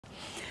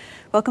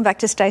Welcome back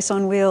to Stace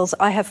on Wheels.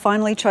 I have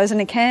finally chosen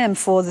a cam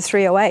for the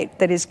 308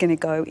 that is going to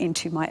go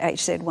into my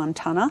HZ1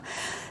 tonner.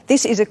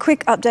 This is a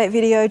quick update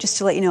video just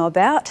to let you know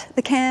about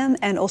the cam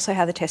and also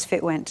how the test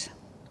fit went.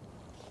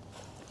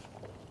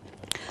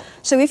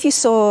 So if you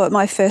saw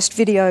my first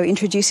video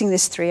introducing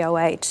this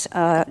 308,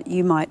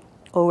 you might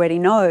already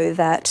know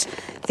that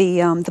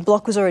the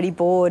block was already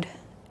bored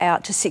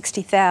out to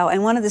 60 thou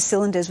and one of the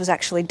cylinders was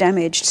actually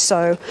damaged.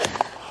 So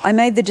I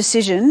made the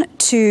decision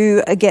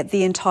to get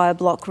the entire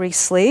block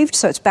re-sleeved,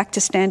 so it's back to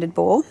standard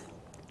bore.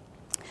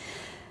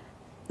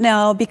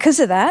 Now, because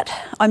of that,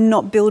 I'm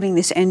not building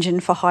this engine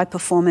for high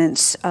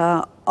performance.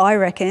 I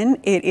reckon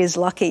it is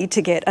lucky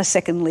to get a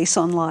second lease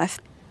on life.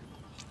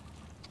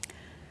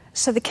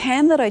 So the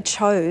cam that I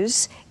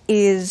chose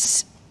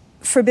is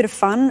for a bit of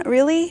fun,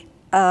 really.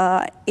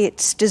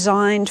 It's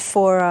designed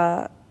for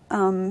a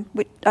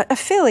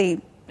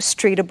fairly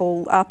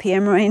streetable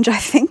RPM range, I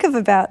think, of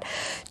about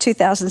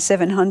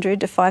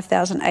 2,700 to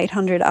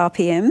 5,800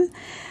 RPM.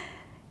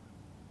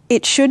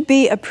 It should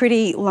be a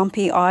pretty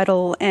lumpy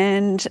idle,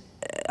 and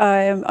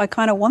I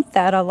kind of want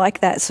that. I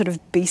like that sort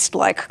of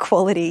beast-like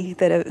quality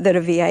that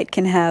a V8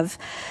 can have.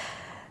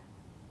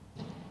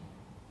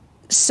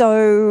 So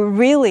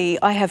really,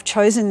 I have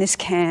chosen this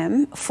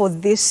cam for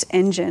this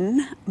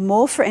engine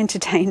more for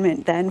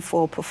entertainment than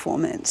for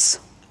performance.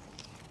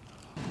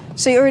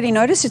 So you already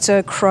noticed it's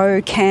a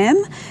Crow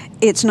cam.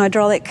 It's an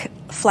hydraulic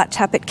flat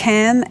tappet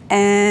cam,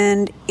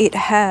 and it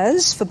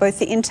has, for both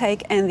the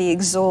intake and the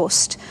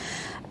exhaust,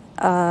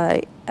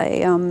 a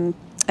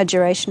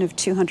duration of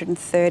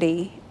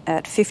 230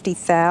 at 50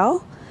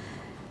 thou.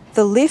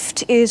 The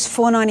lift is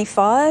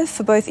 495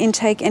 for both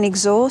intake and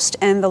exhaust,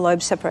 and the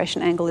lobe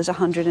separation angle is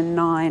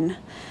 109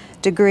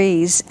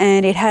 degrees,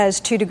 and it has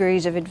 2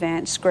 degrees of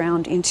advanced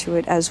ground into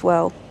it as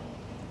well.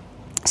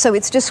 So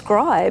it's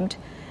described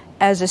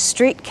as a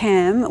street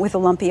cam with a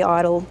lumpy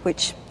idle,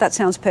 which that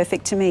sounds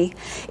perfect to me.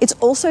 It's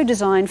also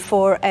designed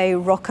for a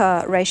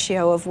rocker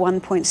ratio of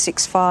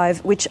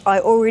 1.65, which I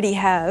already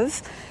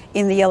have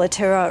in the Yellow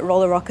Terra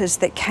roller rockers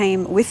that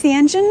came with the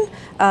engine.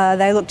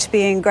 They look to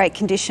be in great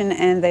condition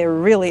and they're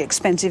really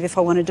expensive if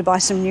I wanted to buy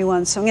some new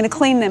ones. So I'm going to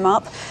clean them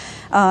up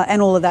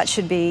and all of that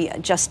should be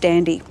just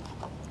dandy.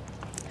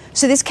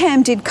 So this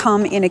cam did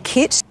come in a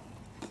kit.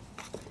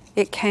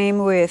 It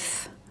came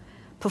with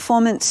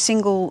performance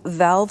single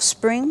valve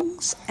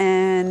springs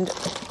and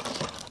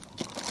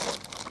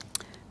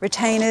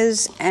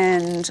retainers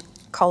and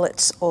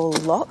collets or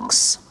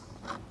locks.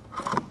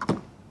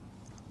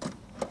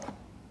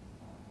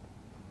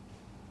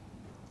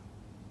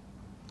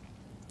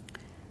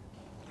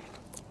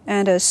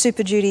 And a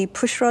Super Duty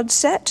pushrod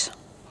set.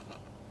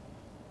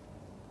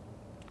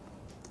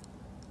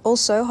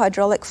 Also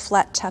hydraulic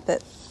flat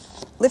tappet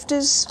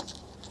lifters.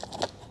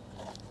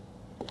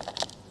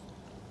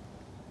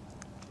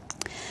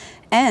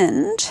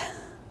 And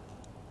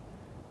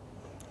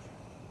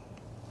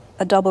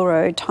a double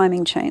row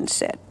timing chain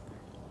set.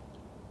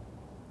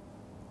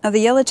 Now the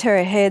Yellow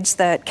Terra heads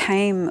that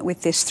came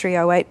with this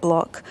 308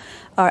 block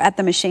are at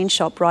the machine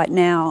shop right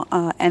now,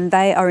 and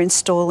they are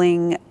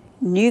installing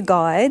new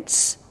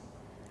guides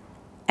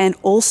and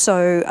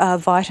also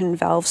Viton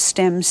valve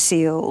stem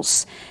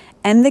seals,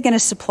 and they're going to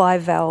supply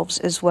valves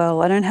as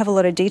well. I don't have a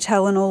lot of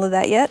detail on all of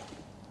that yet.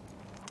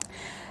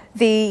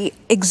 The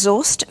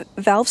exhaust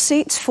valve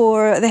seats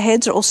for the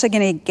heads are also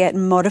going to get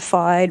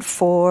modified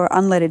for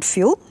unleaded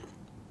fuel,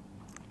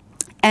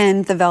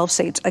 and the valve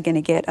seats are going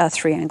to get a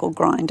 3-angle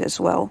grind as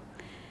well.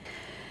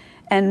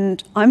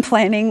 And I'm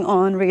planning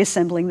on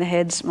reassembling the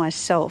heads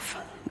myself.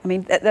 I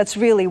mean, that's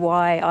really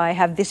why I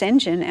have this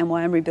engine and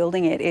why I'm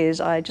rebuilding it,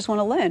 is I just want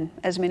to learn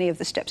as many of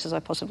the steps as I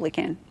possibly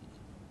can.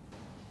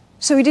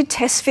 So we did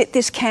test fit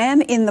this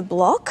cam in the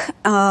block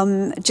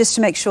just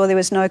to make sure there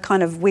was no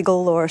kind of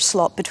wiggle or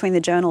slop between the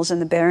journals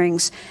and the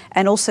bearings,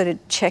 and also to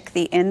check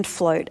the end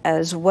float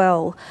as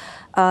well.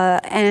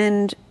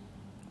 And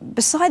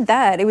beside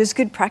that, it was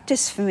good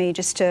practice for me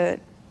just to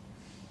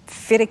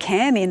fit a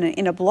cam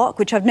in a block,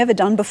 which I've never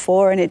done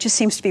before, and it just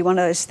seems to be one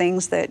of those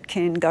things that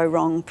can go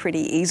wrong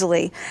pretty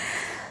easily.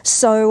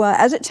 So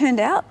as it turned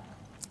out,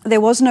 there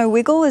was no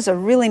wiggle. There's a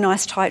really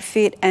nice tight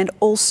fit and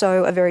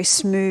also a very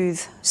smooth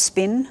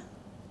spin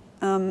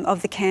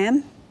of the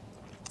cam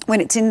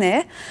when it's in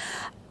there.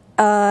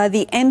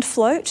 The end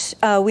float,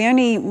 we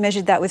only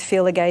measured that with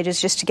feeler gauges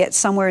just to get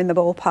somewhere in the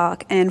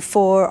ballpark, and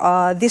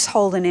for this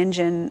Holden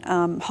engine,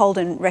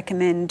 Holden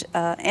recommend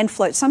end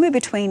float somewhere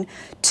between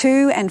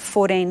 2 and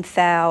 14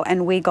 thou,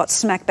 and we got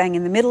smack bang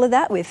in the middle of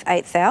that with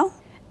 8 thou.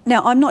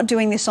 Now, I'm not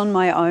doing this on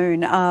my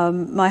own.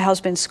 My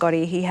husband,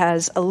 Scotty, he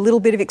has a little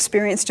bit of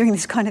experience doing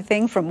this kind of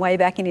thing from way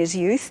back in his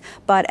youth,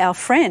 but our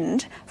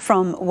friend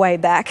from way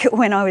back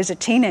when I was a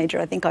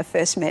teenager, I think I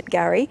first met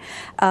Gary,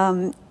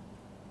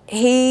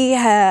 he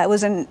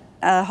was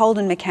a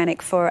Holden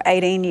mechanic for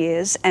 18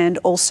 years and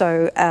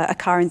also a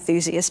car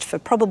enthusiast for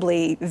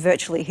probably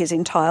virtually his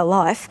entire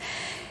life.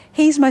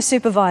 He's my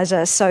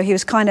supervisor, so he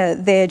was kind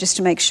of there just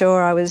to make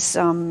sure I was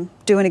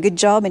doing a good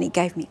job, and he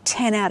gave me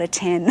 10 out of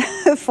 10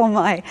 for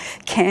my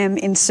cam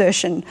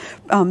insertion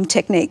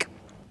technique.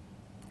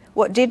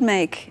 What did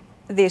make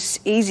this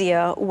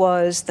easier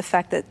was the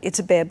fact that it's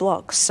a bare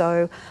block,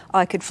 so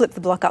I could flip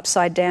the block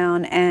upside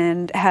down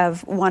and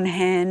have one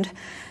hand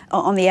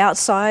on the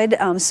outside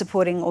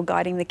supporting or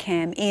guiding the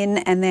cam in,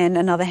 and then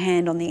another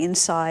hand on the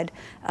inside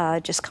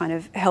just kind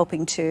of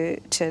helping to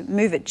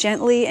move it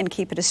gently and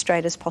keep it as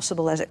straight as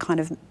possible as it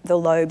kind of the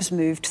lobes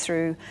moved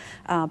through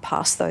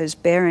past those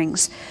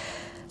bearings.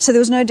 So there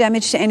was no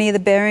damage to any of the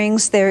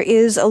bearings. There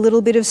is a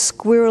little bit of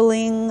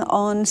squirreling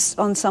on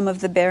some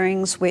of the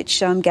bearings,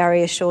 which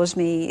Gary assures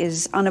me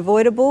is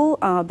unavoidable,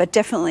 but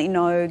definitely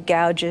no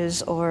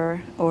gouges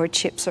or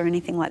chips or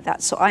anything like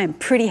that. So I am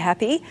pretty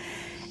happy,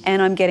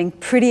 and I'm getting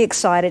pretty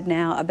excited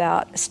now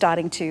about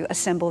starting to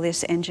assemble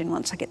this engine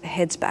once I get the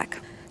heads back.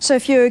 So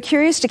if you're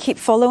curious to keep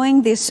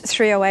following this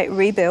 308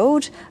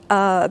 rebuild,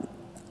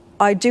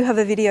 I do have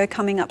a video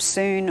coming up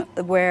soon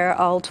where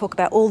I'll talk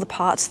about all the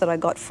parts that I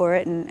got for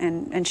it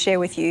and share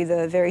with you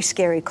the very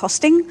scary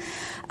costing.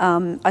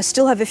 I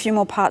still have a few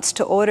more parts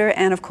to order,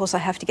 and of course I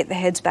have to get the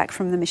heads back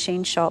from the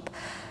machine shop.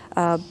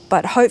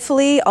 But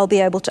hopefully I'll be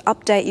able to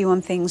update you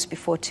on things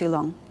before too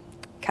long.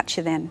 Catch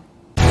you then.